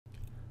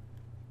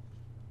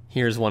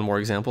Here's one more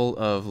example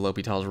of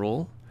L'Hopital's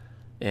rule,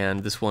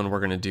 and this one we're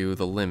going to do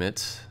the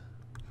limit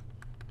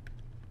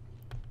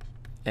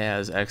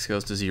as x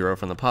goes to 0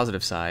 from the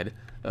positive side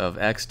of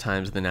x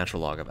times the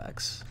natural log of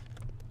x.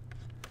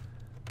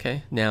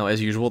 Okay, now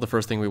as usual, the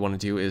first thing we want to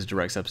do is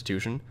direct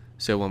substitution.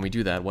 So when we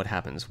do that, what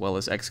happens? Well,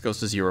 as x goes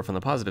to 0 from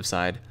the positive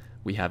side,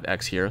 we have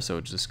x here, so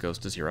it just goes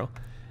to 0.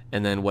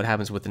 And then what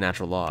happens with the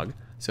natural log?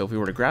 So if we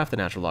were to graph the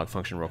natural log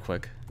function real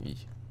quick,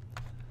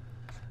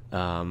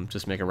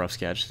 just make a rough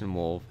sketch and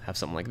we'll have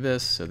something like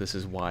this. So this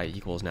is y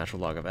equals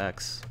natural log of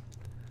x.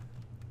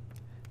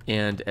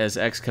 And as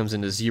x comes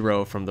into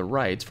 0 from the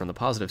right, from the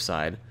positive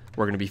side,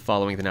 we're going to be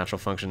following the natural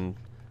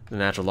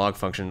log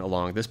function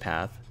along this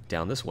path,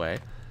 down this way.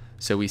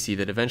 So we see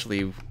that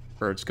eventually,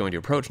 or it's going to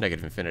approach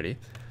negative infinity.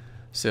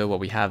 So what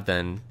we have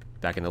then,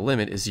 back in the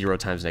limit, is 0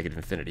 times negative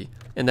infinity.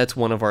 And that's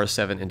one of our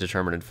 7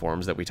 indeterminate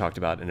forms that we talked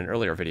about in an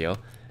earlier video.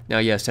 Now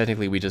yes,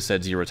 technically we just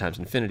said 0 times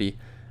infinity,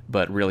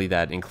 but really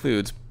that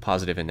includes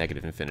positive and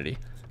negative infinity.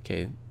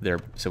 Okay,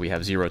 so we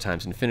have 0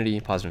 times infinity,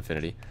 positive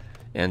infinity,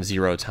 and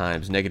 0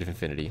 times negative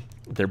infinity.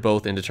 They're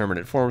both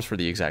indeterminate forms for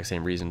the exact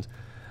same reasons.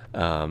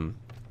 And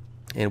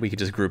we could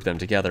just group them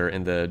together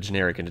in the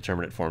generic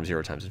indeterminate form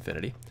 0 times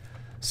infinity.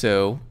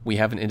 So we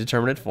have an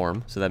indeterminate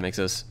form, so that makes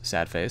us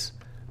sad face,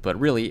 but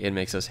really it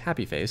makes us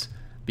happy face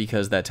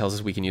because that tells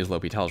us we can use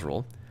L'Hopital's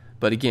rule.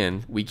 But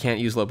again, we can't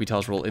use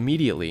L'Hopital's rule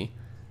immediately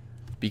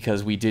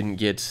because we didn't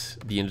get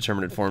the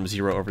indeterminate form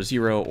 0 over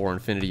 0 or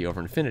infinity over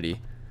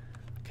infinity.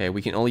 Okay,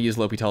 we can only use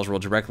L'Hopital's rule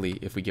directly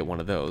if we get one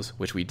of those,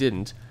 which we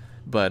didn't.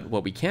 But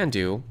what we can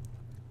do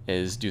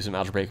is do some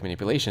algebraic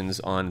manipulations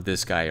on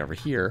this guy over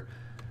here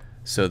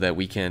so that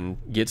we can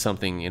get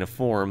something in a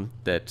form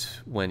that,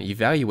 when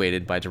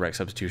evaluated by direct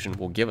substitution,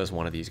 will give us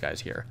one of these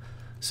guys here.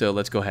 So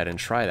let's go ahead and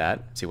try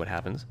that, see what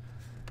happens.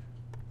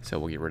 So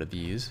we'll get rid of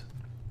these.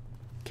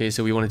 Okay,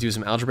 so we want to do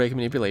some algebraic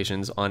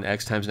manipulations on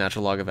x times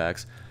natural log of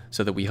x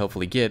so that we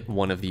hopefully get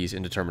one of these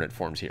indeterminate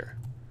forms here.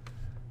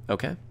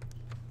 Okay,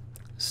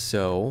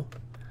 so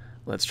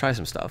let's try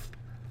some stuff.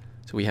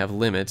 So we have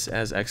limits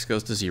as x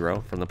goes to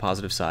 0 from the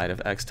positive side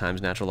of x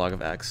times natural log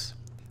of x.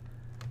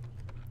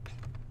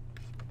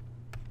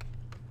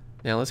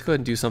 Now let's go ahead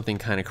and do something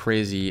kind of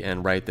crazy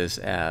and write this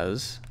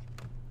as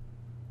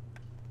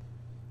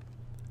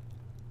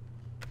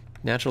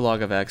natural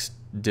log of x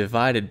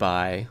divided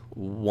by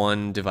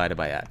 1 divided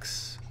by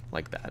x,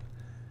 like that.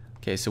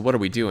 Okay, so what are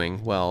we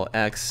doing? Well,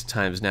 x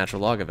times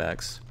natural log of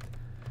x.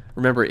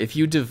 Remember, if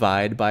you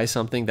divide by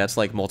something, that's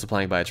like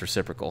multiplying by its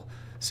reciprocal.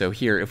 So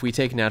here, if we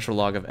take natural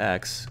log of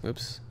x,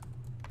 if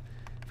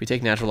we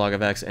take natural log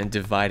of x and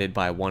divide it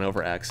by 1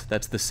 over x,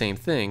 that's the same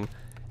thing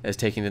as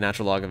taking the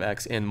natural log of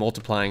x and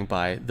multiplying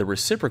by the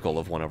reciprocal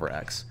of 1 over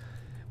x.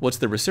 What's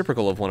the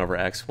reciprocal of 1 over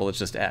x? Well, it's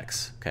just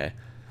x, okay?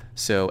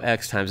 So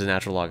x times the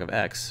natural log of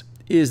x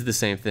is the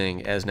same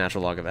thing as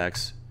natural log of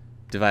x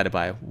divided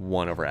by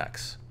 1 over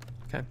x,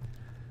 okay?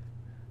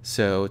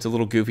 So it's a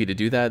little goofy to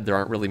do that. There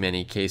aren't really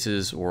many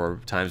cases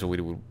or times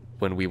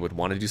when we would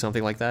want to do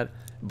something like that,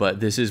 but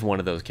this is one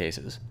of those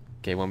cases.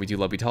 Okay, when we do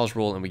L'Hopital's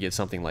rule and we get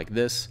something like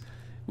this,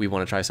 we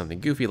want to try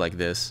something goofy like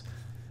this.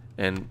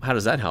 And how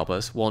does that help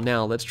us? Well,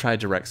 now let's try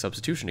direct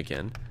substitution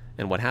again.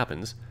 And what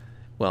happens?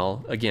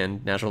 Well,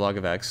 again, natural log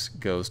of x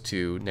goes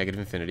to negative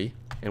infinity.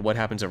 And what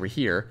happens over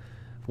here?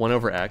 1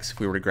 over x, if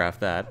we were to graph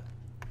that,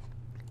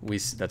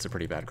 that's a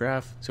pretty bad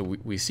graph. So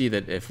we see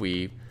that if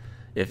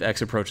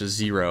x approaches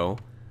 0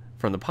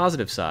 from the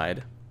positive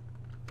side,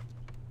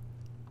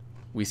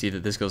 we see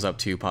that this goes up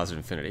to positive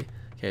infinity.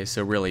 Okay,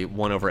 so really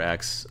 1 over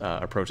x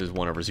approaches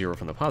 1 over 0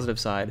 from the positive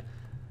side.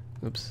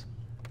 Oops.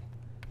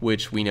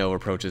 Which we know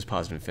approaches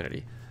positive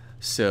infinity.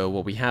 So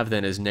what we have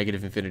then is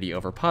negative infinity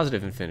over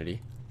positive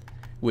infinity,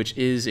 which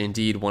is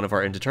indeed one of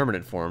our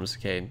indeterminate forms.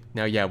 Okay,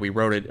 now yeah, we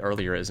wrote it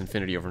earlier as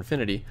infinity over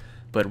infinity,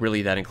 but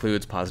really that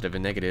includes positive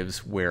and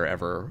negatives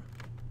wherever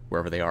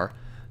they are.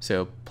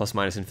 So plus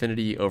minus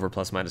infinity over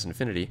plus minus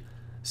infinity.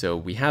 So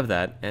we have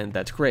that, and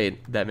that's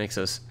great. That makes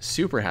us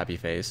super happy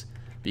face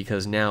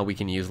because now we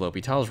can use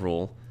L'Hopital's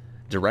rule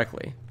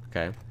directly.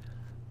 Okay,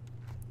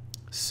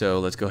 so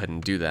let's go ahead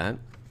and do that.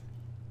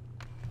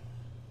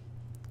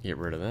 Get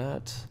rid of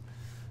that.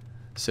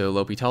 So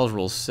L'Hopital's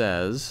rule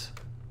says,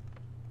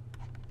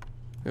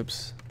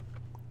 oops.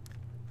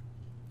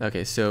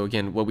 Okay, so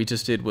again, what we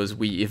just did was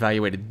we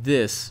evaluated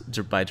this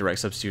by direct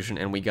substitution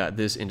and we got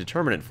this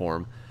indeterminate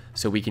form,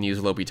 so we can use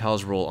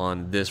L'Hopital's rule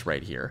on this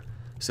right here.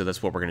 So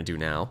that's what we're going to do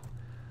now.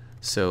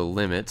 So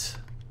limit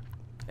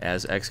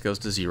as x goes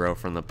to 0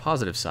 from the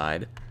positive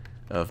side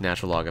of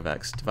natural log of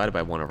x divided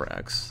by 1 over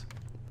x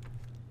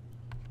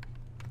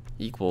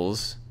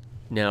equals,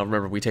 now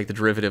remember we take the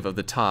derivative of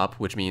the top,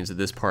 which means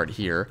this part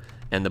here,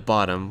 and the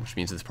bottom, which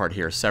means this part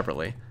here,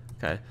 separately.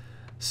 Okay,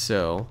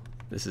 so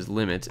this is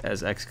limit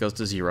as x goes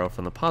to 0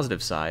 from the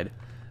positive side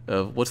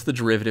of, what's the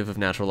derivative of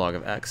natural log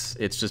of x?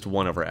 It's just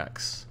 1 over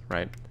x,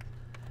 right?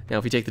 Now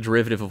if we take the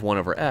derivative of 1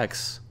 over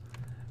x,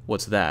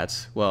 what's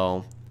that?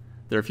 Well,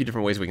 there are a few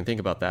different ways we can think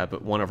about that,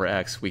 but 1 over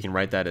x, we can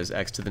write that as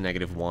x to the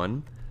negative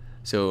 1.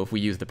 So if we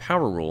use the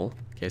power rule,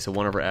 Okay, so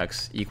 1 over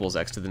x equals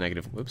x to the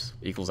negative,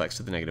 equals x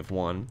to the negative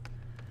 1.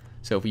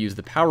 So if we use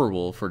the power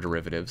rule for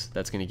derivatives,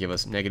 that's going to give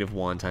us negative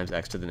 1 times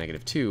x to the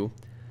negative 2,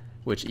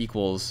 which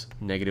equals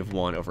negative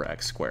 1 over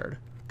x squared.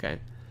 Okay.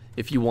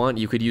 If you want,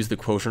 you could use the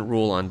quotient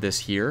rule on this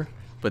here,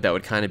 but that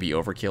would kind of be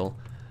overkill,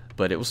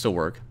 but it will still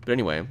work. But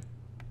anyway,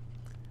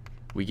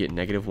 we get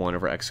negative 1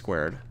 over x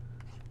squared.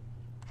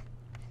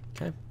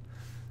 Okay.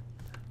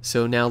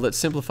 So now let's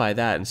simplify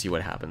that and see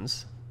what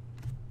happens.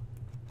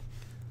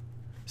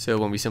 So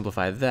when we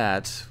simplify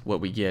that, what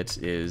we get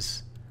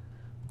is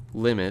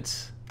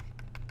limit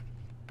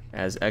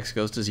as x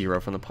goes to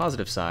 0 from the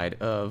positive side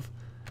of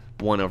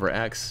 1 over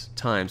x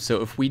times.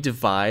 So if we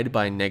divide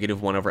by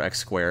negative 1 over x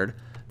squared,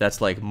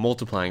 that's like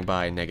multiplying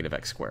by negative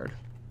x squared.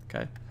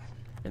 Okay?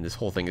 And this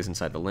whole thing is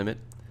inside the limit.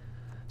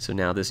 So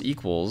now this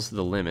equals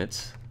the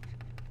limit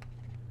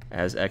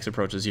as x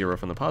approaches 0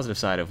 from the positive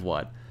side of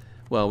what?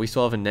 Well, we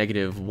still have a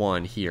negative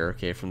 1 here,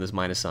 okay, from this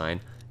minus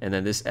sign, and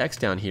then this x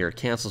down here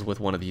cancels with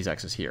one of these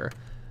x's here.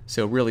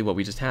 So really what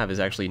we just have is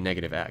actually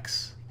negative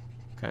x.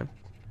 Okay?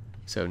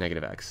 So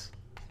negative x.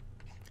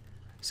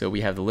 So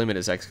we have the limit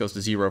as x goes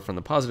to 0 from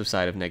the positive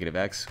side of negative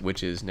x,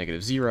 which is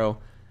negative 0,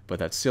 but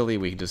that's silly,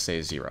 we can just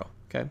say 0.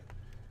 Okay?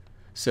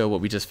 So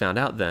what we just found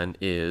out then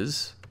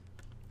is,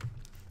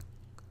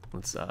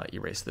 let's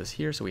erase this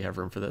here so we have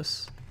room for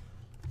this.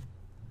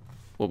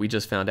 What we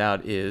just found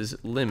out is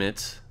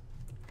limit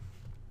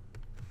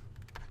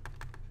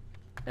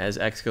as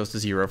x goes to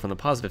 0 from the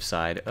positive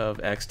side of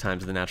x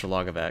times the natural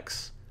log of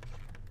x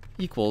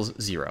equals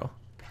 0.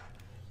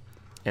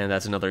 And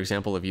that's another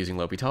example of using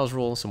L'Hopital's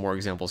rule. Some more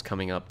examples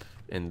coming up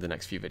in the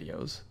next few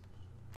videos.